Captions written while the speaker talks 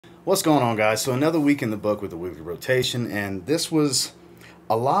What's going on, guys? So another week in the book with the weekly rotation, and this was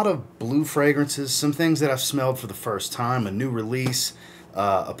a lot of blue fragrances, some things that I've smelled for the first time, a new release,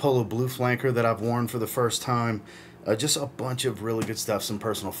 a Polo blue flanker that I've worn for the first time, just a bunch of really good stuff, some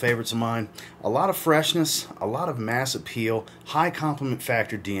personal favorites of mine, a lot of freshness, a lot of mass appeal, high compliment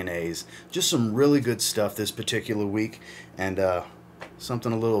factor DNAs, just some really good stuff this particular week, and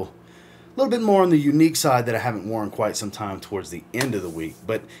something a little bit more on the unique side that I haven't worn quite some time towards the end of the week.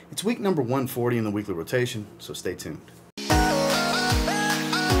 But it's week number 140 in the weekly rotation, so stay tuned.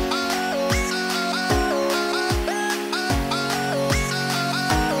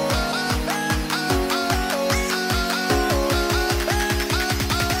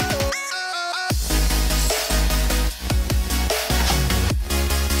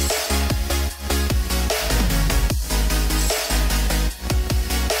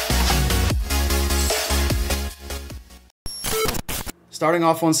 Starting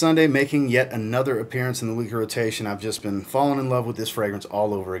off on Sunday, making yet another appearance in the weekly rotation, I've just been falling in love with this fragrance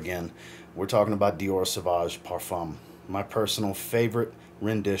all over again. We're talking about Dior Sauvage Parfum, my personal favorite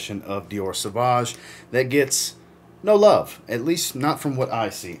rendition of Dior Sauvage that gets no love, at least not from what I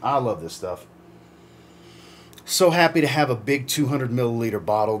see. I love this stuff. So happy to have a big 200 milliliter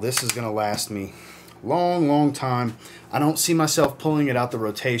bottle. This is going to last me long time. I don't see myself pulling it out the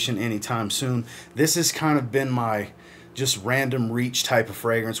rotation anytime soon. This has kind of been my just random reach type of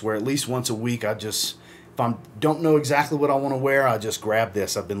fragrance where at least once a week if I don't know exactly what I want to wear, I just grab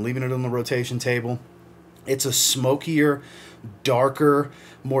this. I've been leaving it on the rotation table. It's a smokier, darker,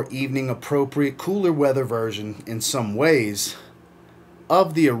 more evening appropriate, cooler weather version in some ways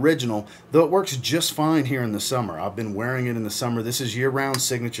of the original, though it works just fine here in the summer. I've been wearing it in the summer. This is year-round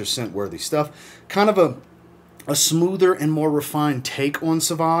signature scent worthy stuff. Kind of a smoother and more refined take on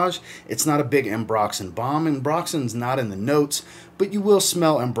Sauvage. It's not a big ambroxan bomb. Ambroxan's not in the notes, but you will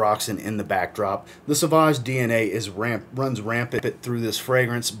smell ambroxan in the backdrop. The Sauvage DNA runs rampant through this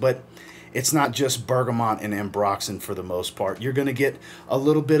fragrance, but it's not just bergamot and ambroxan for the most part. You're going to get a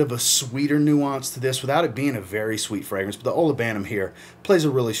little bit of a sweeter nuance to this without it being a very sweet fragrance, but the olibanum here plays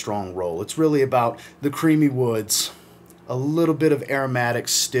a really strong role. It's really about the creamy woods, a little bit of aromatic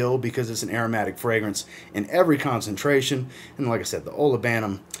still because it's an aromatic fragrance in every concentration. And like I said, the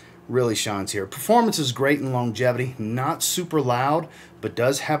olibanum really shines here. Performance is great in longevity, not super loud, but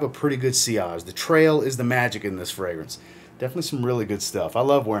does have a pretty good sillage. The trail is the magic in this fragrance. Definitely some really good stuff. I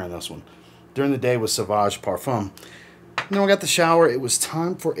love wearing this one. During the day with Sauvage Parfum. Then I got the shower. It was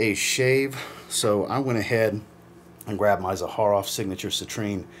time for a shave, so I went ahead and grabbed my Zaharoff Signature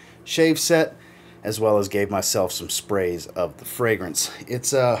Citrine shave set, as well as gave myself some sprays of the fragrance.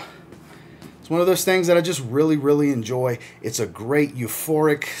 It's one of those things that I just really enjoy. It's a great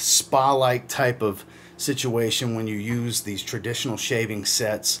euphoric spa-like type of situation when you use these traditional shaving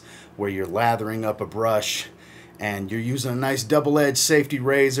sets where you're lathering up a brush and you're using a nice double-edged safety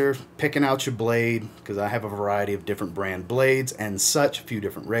razor, picking out your blade, because I have a variety of different brand blades and such, a few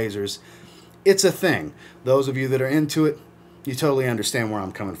different razors. It's a thing. Those of you that are into it, you totally understand where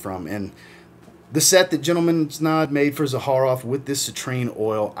I'm coming from. And the set that Gentleman's Nod made for Zaharoff with this citrine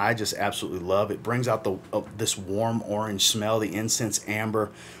oil, I just absolutely love. It brings out this warm orange smell. The incense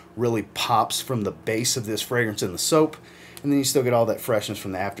amber really pops from the base of this fragrance in the soap. And then you still get all that freshness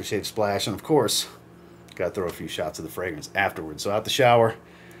from the aftershave splash. And of course, got to throw a few shots of the fragrance afterwards. So out the shower,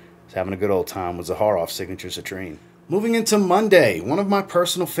 just having a good old time with Zaharoff Signature Citrine. Moving into Monday, one of my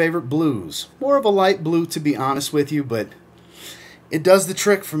personal favorite blues. More of a light blue, to be honest with you, but it does the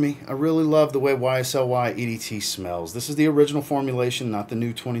trick for me. I really love the way YSLY EDT smells. This is the original formulation, not the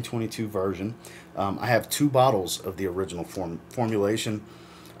new 2022 version. I have 2 bottles of the original formulation.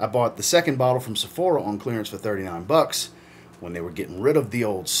 I bought the second bottle from Sephora on clearance for 39 bucks when they were getting rid of the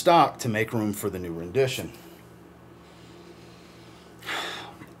old stock to make room for the new rendition.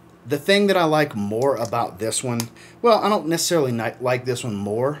 The thing that I like more about this one, well, I don't necessarily like this one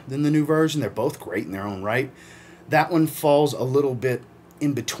more than the new version. They're both great in their own right. That one falls a little bit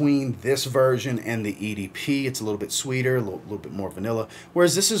in between this version and the EDP. It's a little bit sweeter, a little bit more vanilla,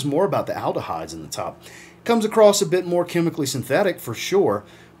 whereas this is more about the aldehydes in the top. Comes across a bit more chemically synthetic for sure,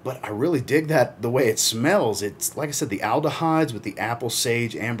 but I really dig the way it smells. It's, like I said, the aldehydes with the apple,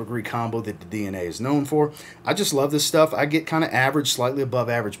 sage, ambergris combo that the DNA is known for. I just love this stuff. I get kind of average, slightly above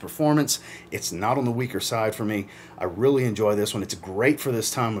average performance. It's not on the weaker side for me. I really enjoy this one. It's great for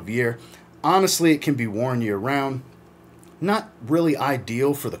this time of year. Honestly, it can be worn year-round. Not really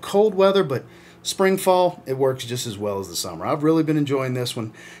ideal for the cold weather, but spring, fall, it works just as well as the summer. I've really been enjoying this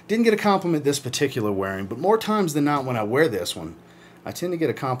one. Didn't get a compliment this particular wearing, but more times than not when I wear this one, I tend to get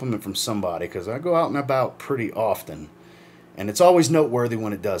a compliment from somebody because I go out and about pretty often. And it's always noteworthy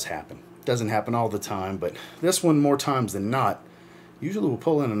when it does happen. It doesn't happen all the time, but this one, more times than not, usually will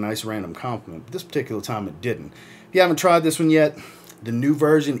pull in a nice random compliment. But this particular time it didn't. If you haven't tried this one yet, the new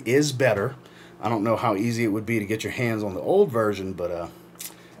version is better. I don't know how easy it would be to get your hands on the old version, but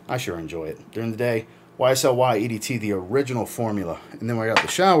I sure enjoy it. During the day, YSLY EDT, the original formula. And then when I got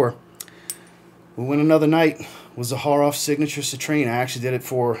the shower, we went another night with Zaharoff Signature Citrine. I actually did it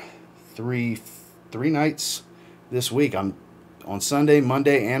for three nights this week. I'm on Sunday,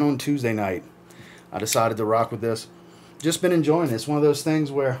 Monday, and on Tuesday night. I decided to rock with this. Just been enjoying it. It's one of those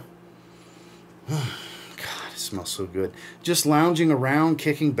things where, God, it smells so good. Just lounging around,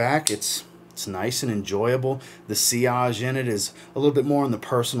 kicking back, it's nice and enjoyable. The sillage in it is a little bit more on the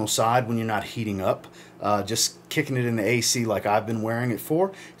personal side when you're not heating up. Just kicking it in the AC like I've been wearing it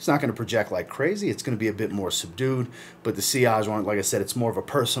for. It's not going to project like crazy. It's going to be a bit more subdued. But the sillage on it, like I said, it's more of a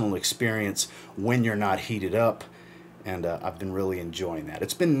personal experience when you're not heated up. And I've been really enjoying that.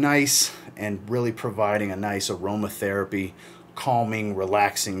 It's been nice and really providing a nice aromatherapy, calming,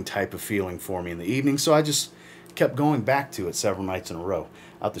 relaxing type of feeling for me in the evening. So I just kept going back to it several nights in a row.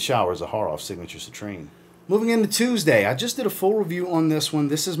 Out the shower is a Zaharoff Signature Citrine. Moving into Tuesday, I just did a full review on this one.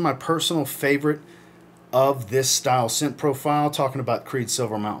 This is my personal favorite of this style scent profile, talking about Creed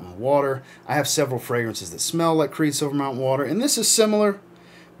Silver Mountain Water. I have several fragrances that smell like Creed Silver Mountain Water, and this is similar,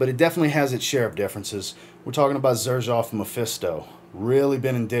 but it definitely has its share of differences. We're talking about Xerjoff Mefisto. Really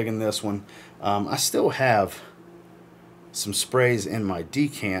been digging this one. I still have some sprays in my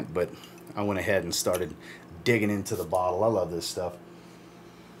decant, but I went ahead and started digging into the bottle. I love this stuff.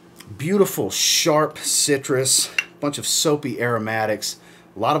 Beautiful, sharp citrus, bunch of soapy aromatics,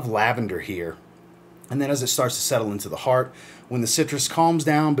 a lot of lavender here. And then as it starts to settle into the heart, when the citrus calms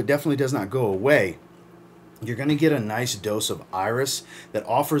down but definitely does not go away, you're going to get a nice dose of iris that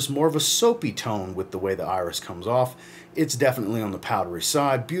offers more of a soapy tone with the way the iris comes off. It's definitely on the powdery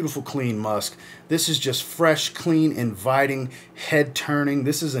side. Beautiful, clean musk. This is just fresh, clean, inviting, head-turning.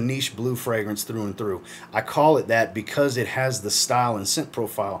 This is a niche blue fragrance through and through. I call it that because it has the style and scent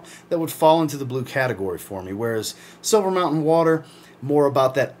profile that would fall into the blue category for me, whereas Silver Mountain Water, more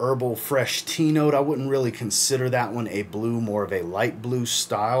about that herbal, fresh tea note. I wouldn't really consider that one a blue, more of a light blue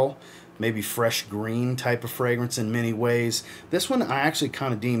style. Maybe fresh green type of fragrance in many ways. This one I actually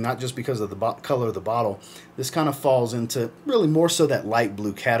kind of deem, not just because of the color of the bottle, this kind of falls into really more so that light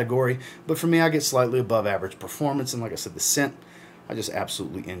blue category. But for me, I get slightly above average performance. And like I said, the scent, I just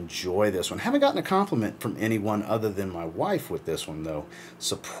absolutely enjoy this one. Haven't gotten a compliment from anyone other than my wife with this one, though.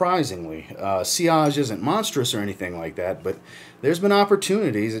 Surprisingly. Sillage isn't monstrous or anything like that, but there's been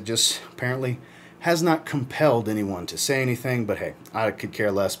opportunities. It just apparently has not compelled anyone to say anything. But hey, I could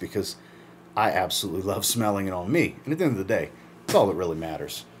care less because I absolutely love smelling it on me. And at the end of the day, that's all that really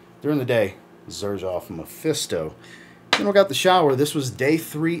matters. During the day, Xerjoff Mefisto. Then we got the shower. This was day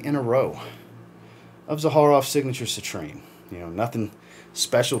 3 in a row of Zaharoff Signature Citrine. You know, nothing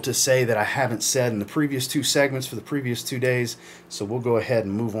special to say that I haven't said in the previous 2 segments for the previous 2 days. So we'll go ahead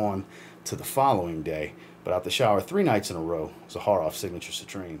and move on to the following day. But out the shower 3 nights in a row, Zaharoff Signature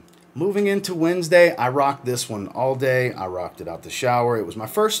Citrine. Moving into Wednesday, I rocked this one all day. I rocked it out the shower. It was my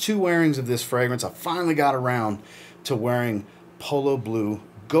first 2 wearings of this fragrance. I finally got around to wearing Polo Blue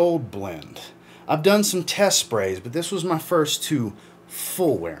Gold Blend. I've done some test sprays, but this was my first 2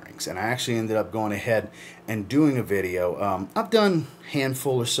 full wearings, and I actually ended up going ahead and doing a video. I've done a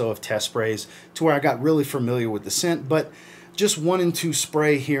handful or so of test sprays to where I got really familiar with the scent, but just 1 and 2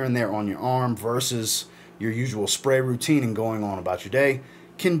 spray here and there on your arm versus your usual spray routine and going on about your day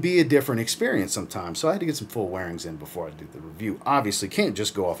can be a different experience sometimes. So I had to get some full wearings in before I do the review. Obviously can't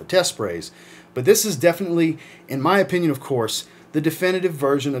just go off of test sprays, but this is definitely, in my opinion, of course, the definitive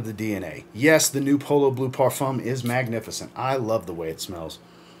version of the DNA. Yes, the new Polo Blue Parfum is magnificent. I love the way it smells.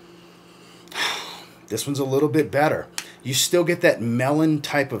 This one's a little bit better. You still get that melon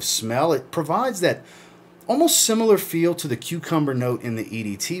type of smell. It provides that almost similar feel to the cucumber note in the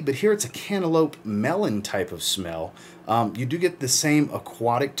EDT, but here it's a cantaloupe melon type of smell. You do get the same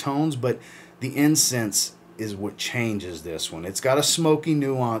aquatic tones, but the incense is what changes this one. It's got a smoky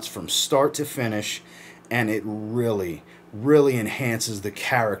nuance from start to finish, and it really, really enhances the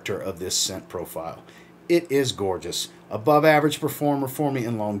character of this scent profile. It is gorgeous. Above average performer for me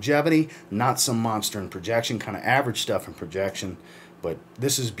in longevity, not some monster in projection, kind of average stuff in projection. But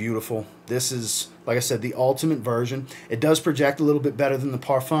this is beautiful. This is, like I said, the ultimate version. It does project a little bit better than the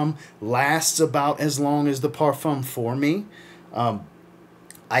Parfum. Lasts about as long as the Parfum for me. I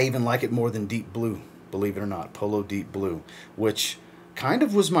even like it more than Deep Blue, believe it or not. Polo Deep Blue, which kind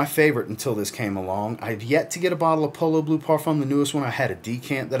of was my favorite until this came along. I've yet to get a bottle of Polo Blue Parfum, the newest one. I had a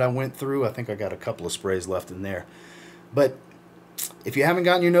decant that I went through. I think I got a couple of sprays left in there. But if you haven't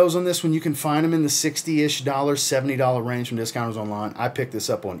gotten your nose on this one, you can find them in the $60-ish, $70 range from discounters online. I picked this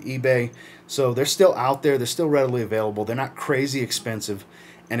up on eBay. So they're still out there. They're still readily available. They're not crazy expensive.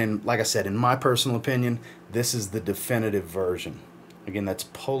 And like I said, in my personal opinion, this is the definitive version. Again, that's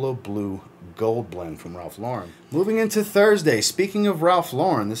Polo Blue Gold Blend from Ralph Lauren. Moving into Thursday, speaking of Ralph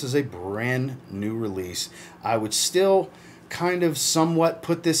Lauren, this is a brand new release. I would still kind of somewhat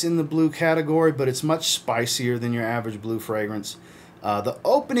put this in the blue category, but it's much spicier than your average blue fragrance. The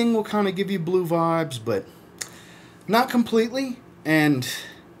opening will kind of give you blue vibes, but not completely. And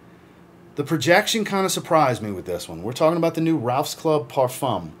the projection kind of surprised me with this one. We're talking about the new Ralph's Club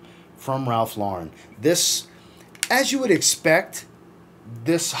Parfum from Ralph Lauren. This, as you would expect,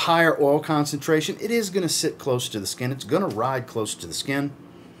 this higher oil concentration, it is going to sit close to the skin. It's going to ride close to the skin.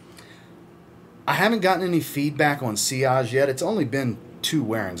 I haven't gotten any feedback on sillage yet. It's only been 2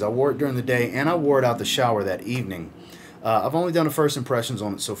 wearings. I wore it during the day and I wore it out the shower that evening. I've only done a first impressions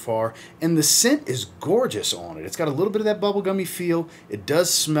on it so far, and the scent is gorgeous on it. It's got a little bit of that bubblegummy feel. It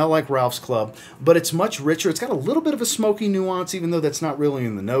does smell like Ralph's Club, but it's much richer. It's got a little bit of a smoky nuance, even though that's not really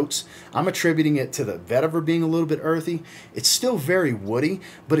in the notes. I'm attributing it to the vetiver being a little bit earthy. It's still very woody,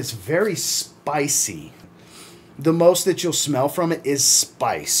 but it's very spicy. The most that you'll smell from it is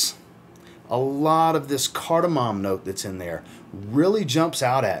spice. A lot of this cardamom note that's in there really jumps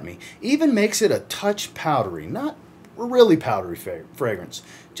out at me. Even makes it a touch powdery, not really powdery fragrance,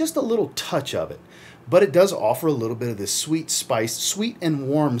 just a little touch of it. But it does offer a little bit of this sweet spice, sweet and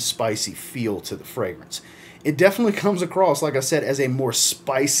warm spicy feel to the fragrance. It definitely comes across, like I said, as a more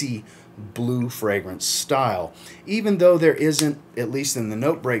spicy blue fragrance style. Even though there isn't, at least in the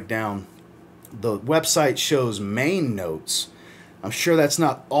note breakdown, the website shows main notes. I'm sure that's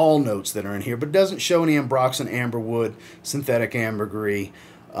not all notes that are in here, but it doesn't show any ambroxan, amberwood, synthetic ambergris,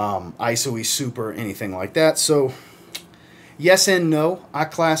 isoe super, anything like that. So yes and no. I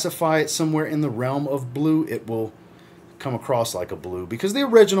classify it somewhere in the realm of blue. It will come across like a blue because the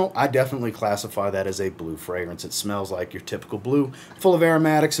original, I definitely classify that as a blue fragrance. It smells like your typical blue, full of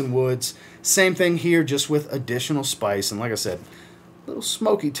aromatics and woods. Same thing here, just with additional spice. And like I said, a little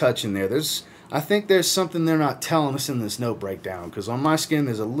smoky touch in there. I think there's something they're not telling us in this note breakdown, because on my skin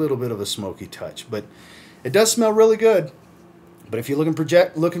there's a little bit of a smoky touch. But it does smell really good. But if you're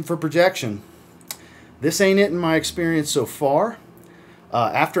looking for projection, this ain't it in my experience so far.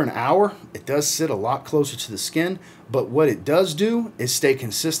 After an hour, it does sit a lot closer to the skin, but what it does do is stay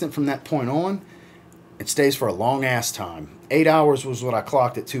consistent from that point on. It stays for a long ass time. 8 hours was what I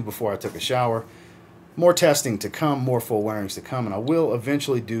clocked it to before I took a shower. More testing to come, more full wearings to come, and I will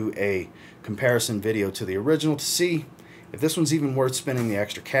eventually do a comparison video to the original to see if this one's even worth spending the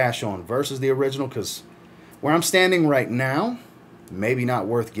extra cash on versus the original, because where I'm standing right now, maybe not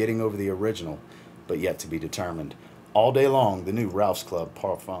worth getting over the original, but yet to be determined. All day long, the new Ralph's Club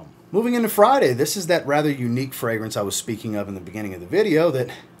Parfum. Moving into Friday, this is that rather unique fragrance I was speaking of in the beginning of the video that,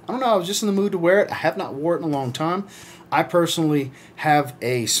 I don't know, I was just in the mood to wear it. I have not worn it in a long time. I personally have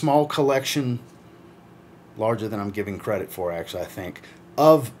a small collection, larger than I'm giving credit for actually, I think,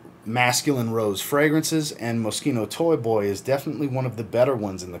 of masculine rose fragrances, and Moschino Toy Boy is definitely one of the better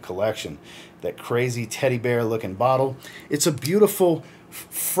ones in the collection. That crazy teddy bear looking bottle. It's a beautiful,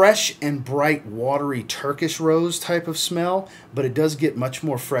 fresh and bright, watery Turkish rose type of smell, but it does get much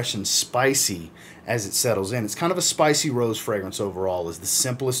more fresh and spicy as it settles in. It's kind of a spicy rose fragrance overall is the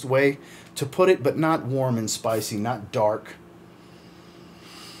simplest way to put it, but not warm and spicy, not dark.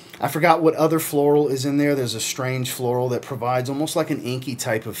 I forgot what other floral is in there. There's a strange floral that provides almost like an inky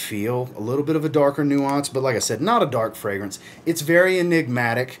type of feel. A little bit of a darker nuance, but like I said, not a dark fragrance. It's very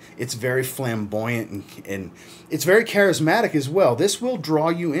enigmatic. It's very flamboyant, and it's very charismatic as well. This will draw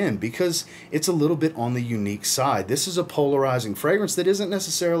you in because it's a little bit on the unique side. This is a polarizing fragrance that isn't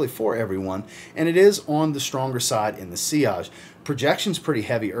necessarily for everyone, and it is on the stronger side in the sillage. Projection's pretty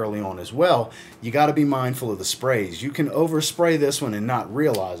heavy early on as well. You got to be mindful of the sprays. You can overspray this one and not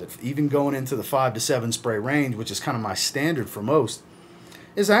realize it. Even going into the 5 to 7 spray range, which is kind of my standard for most,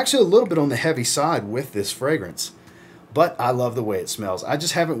 is actually a little bit on the heavy side with this fragrance. But I love the way it smells. I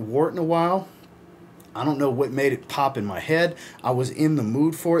just haven't worn it in a while. I don't know what made it pop in my head. I was in the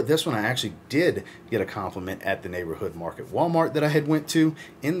mood for it. This one I actually did get a compliment at the neighborhood market Walmart that I had went to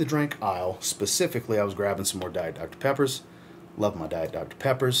in the drink aisle. Specifically, I was grabbing some more Diet Dr. Peppers. Love my Diet Dr.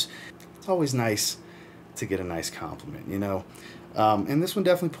 Peppers. It's always nice to get a nice compliment, you know. And this one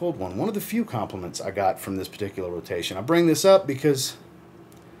definitely pulled one. One of the few compliments I got from this particular rotation. I bring this up because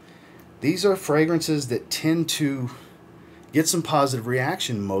these are fragrances that tend to get some positive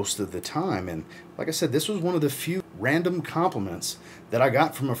reaction most of the time. And like I said, this was one of the few random compliments that I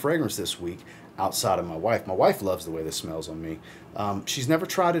got from a fragrance this week outside of my wife. My wife loves the way this smells on me. She's never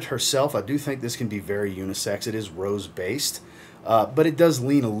tried it herself. I do think this can be very unisex. It is rose based, but it does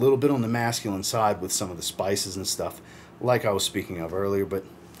lean a little bit on the masculine side with some of the spices and stuff like I was speaking of earlier. But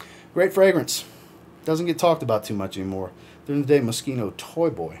great fragrance. Doesn't get talked about too much anymore. During the day, Moschino Toy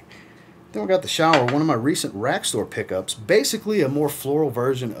Boy. Then we got the shower, one of my recent rack store pickups. Basically a more floral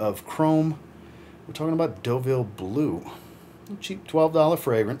version of Chrome. We're talking about Deauville Bleu. Cheap $12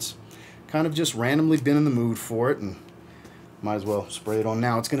 fragrance. Kind of just randomly been in the mood for it, and might as well spray it on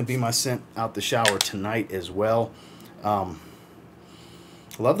now. It's going to be my scent out the shower tonight as well. Love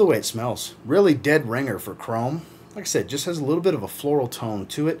the way it smells. Really dead ringer for Chrome. Like I said, just has a little bit of a floral tone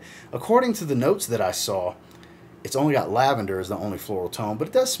to it. According to the notes that I saw, it's only got lavender as the only floral tone, but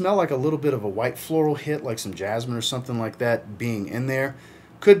it does smell like a little bit of a white floral hit, like some jasmine or something like that being in there.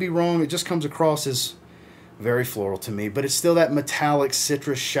 Could be wrong. It just comes across as very floral to me, but it's still that metallic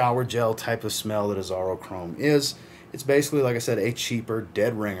citrus shower gel type of smell that Azzaro Chrome is. It's basically, like I said, a cheaper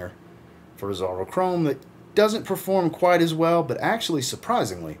dead ringer for Azzaro Chrome that doesn't perform quite as well, but actually,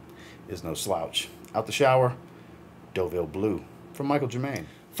 surprisingly, is no slouch. Out the shower, Deauville Bleu from Michael Germain.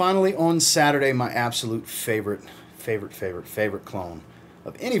 Finally, on Saturday, my absolute favorite clone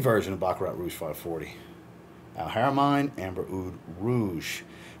of any version of Baccarat Rouge 540. Haramain Amber Oud Rouge.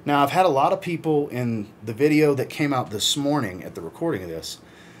 Now, I've had a lot of people in the video that came out this morning at the recording of this,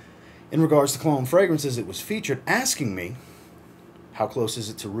 in regards to cologne fragrances, it was featured, asking me, how close is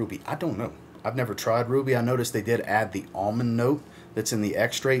it to Ruby? I don't know. I've never tried Ruby. I noticed they did add the almond note that's in the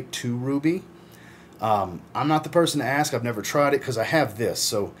extrait to Ruby. I'm not the person to ask. I've never tried it because I have this.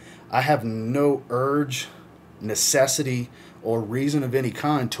 So I have no urge, necessity, or reason of any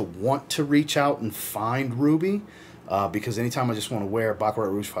kind to want to reach out and find Ruby. Because anytime I just want to wear Baccarat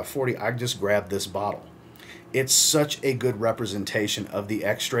Rouge 540, I just grab this bottle. It's such a good representation of the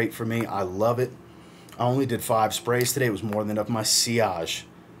extrait for me. I love it. I only did 5 sprays today. It was more than enough. My sillage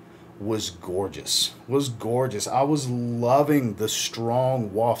was gorgeous. I was loving the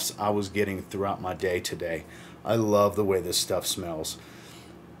strong wafts I was getting throughout my day today. I love the way this stuff smells.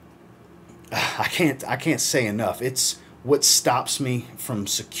 I can't say enough. It's what stops me from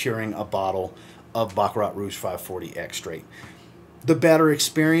securing a bottle of Baccarat Rouge 540 extrait. The better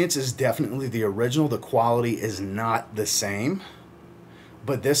experience is definitely the original. The quality is not the same,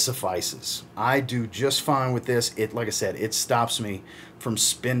 but this suffices. I do just fine with this. It, like I said, it stops me from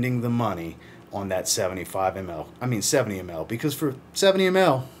spending the money on that 75 ml. I mean 70 ml, because for 70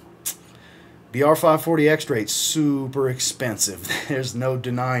 ml, BR 540 extrait, super expensive. There's no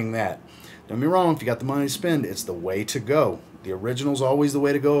denying that. Don't get me wrong, if you got the money to spend, it's the way to go. The original's always the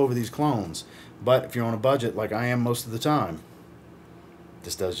way to go over these clones. But if you're on a budget, like I am most of the time,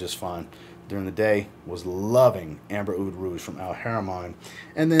 this does just fine. During the day, was loving Amber Oud Rouge from Haramain.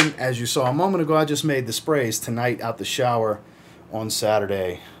 And then, as you saw a moment ago, I just made the sprays tonight out the shower on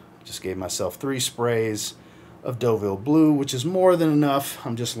Saturday. Just gave myself 3 sprays of Deauville Bleu, which is more than enough.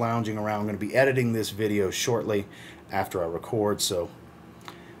 I'm just lounging around. I'm going to be editing this video shortly after I record, so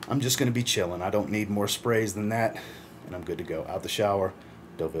I'm just going to be chilling. I don't need more sprays than that, and I'm good to go. Out the shower,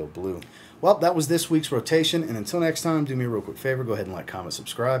 Deauville Bleu. Well, that was this week's rotation, and until next time, do me a real quick favor. Go ahead and like, comment,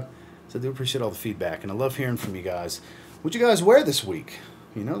 subscribe. So I do appreciate all the feedback, and I love hearing from you guys. What'd you guys wear this week?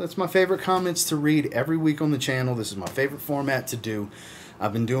 You know, that's my favorite comments to read every week on the channel. This is my favorite format to do.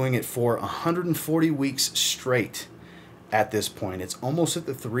 I've been doing it for 140 weeks straight at this point. It's almost at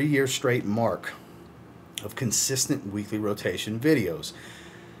the 3-year straight mark of consistent weekly rotation videos.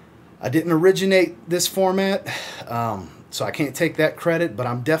 I didn't originate this format, so I can't take that credit, but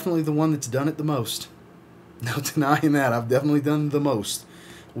I'm definitely the one that's done it the most. No denying that. I've definitely done the most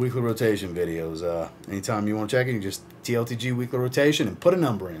weekly rotation videos. Anytime you want to check it, you just TLTG weekly rotation and put a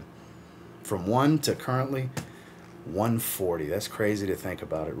number in. From 1 to currently 140. That's crazy to think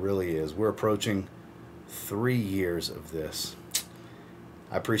about. It really is. We're approaching 3 years of this.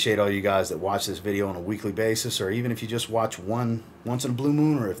 I appreciate all you guys that watch this video on a weekly basis, or even if you just watch one once in a blue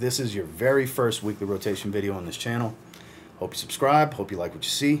moon, or if this is your very first weekly rotation video on this channel. Hope you subscribe. Hope you like what you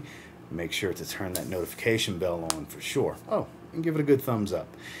see. Make sure to turn that notification bell on for sure. Oh, and give it a good thumbs up.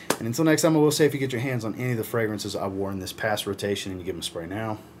 And until next time, I will say, if you get your hands on any of the fragrances I wore in this past rotation and you give them a spray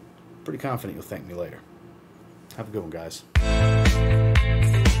now, pretty confident you'll thank me later. Have a good one, guys.